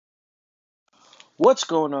What's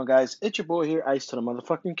going on, guys? It's your boy here, Ice to the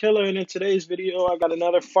motherfucking killer, and in today's video, I got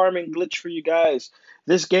another farming glitch for you guys.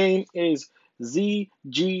 This game is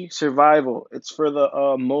ZG Survival. It's for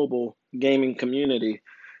the mobile gaming community.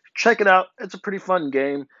 Check it out. It's a pretty fun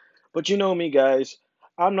game, but you know me, guys.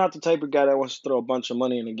 I'm not the type of guy that wants to throw a bunch of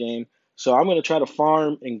money in a game, so I'm gonna try to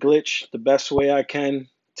farm and glitch the best way I can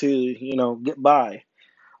to, get by.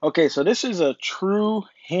 Okay, so this is a true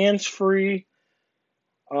hands-free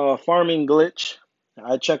farming glitch.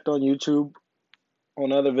 I checked on YouTube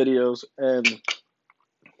on other videos, and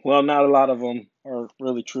well, not a lot of them are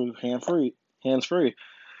really true hands free.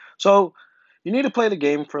 So you need to play the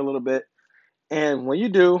game for a little bit, and when you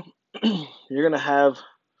do, you're gonna have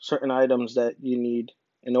certain items that you need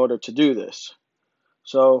in order to do this.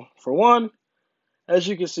 So for one, as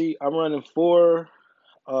you can see, I'm running four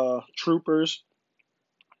troopers.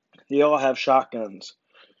 They all have shotguns.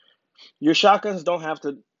 Your shotguns don't have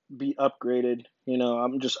to be upgraded.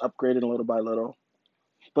 I'm just upgrading little by little.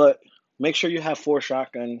 But make sure you have four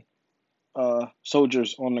shotgun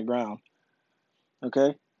soldiers on the ground.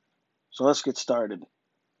 Okay, so let's get started.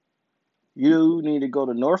 You need to go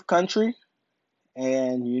to North Country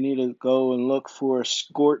and you need to go and look for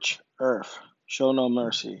Scorch Earth. Show no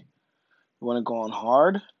mercy. You want to go on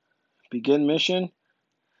hard, begin mission,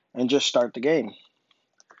 and just start the game.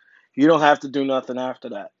 You don't have to do nothing after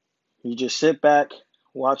that. You just sit back,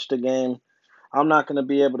 watch the game. I'm not going to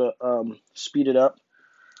be able to speed it up,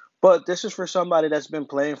 but this is for somebody that's been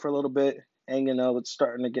playing for a little bit and it's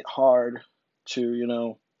starting to get hard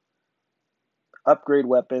to upgrade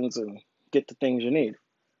weapons and get the things you need.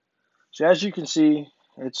 So as you can see,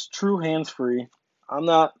 it's true hands free. I'm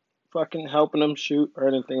not fucking helping them shoot or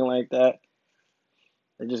anything like that.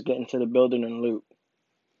 They just get into the building and loot.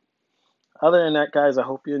 Other than that, guys, I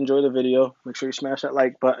hope you enjoy the video. Make sure you smash that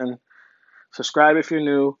like button. Subscribe if you're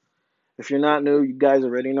new. If you're not new, you guys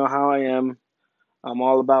already know how I am. I'm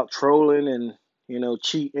all about trolling and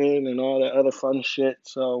cheating and all that other fun shit.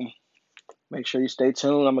 So make sure you stay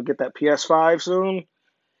tuned. I'm gonna get that PS5 soon.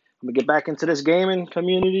 I'm gonna get back into this gaming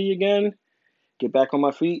community again. Get back on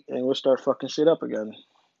my feet and we'll start fucking shit up again.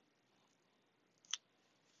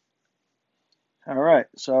 Alright,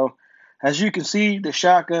 so as you can see, the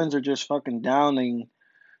shotguns are just fucking downing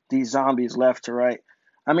these zombies left to right.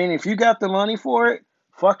 I mean, if you got the money for it,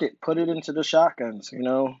 fuck it, put it into the shotguns.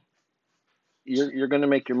 You're gonna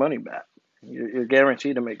make your money back. You're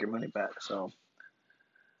guaranteed to make your money back. So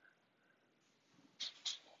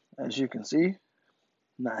as you can see,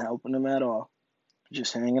 not helping them at all,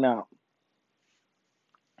 just hanging out.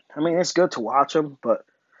 I mean, it's good to watch them, but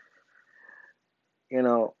you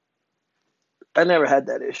know, I never had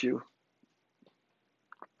that issue.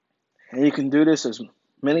 And you can do this as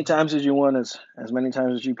many times as you want, as many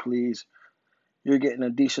times as you please. You're getting a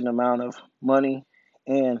decent amount of money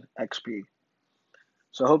and XP.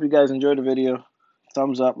 So I hope you guys enjoyed the video.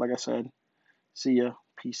 Thumbs up, like I said. See ya.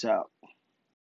 Peace out.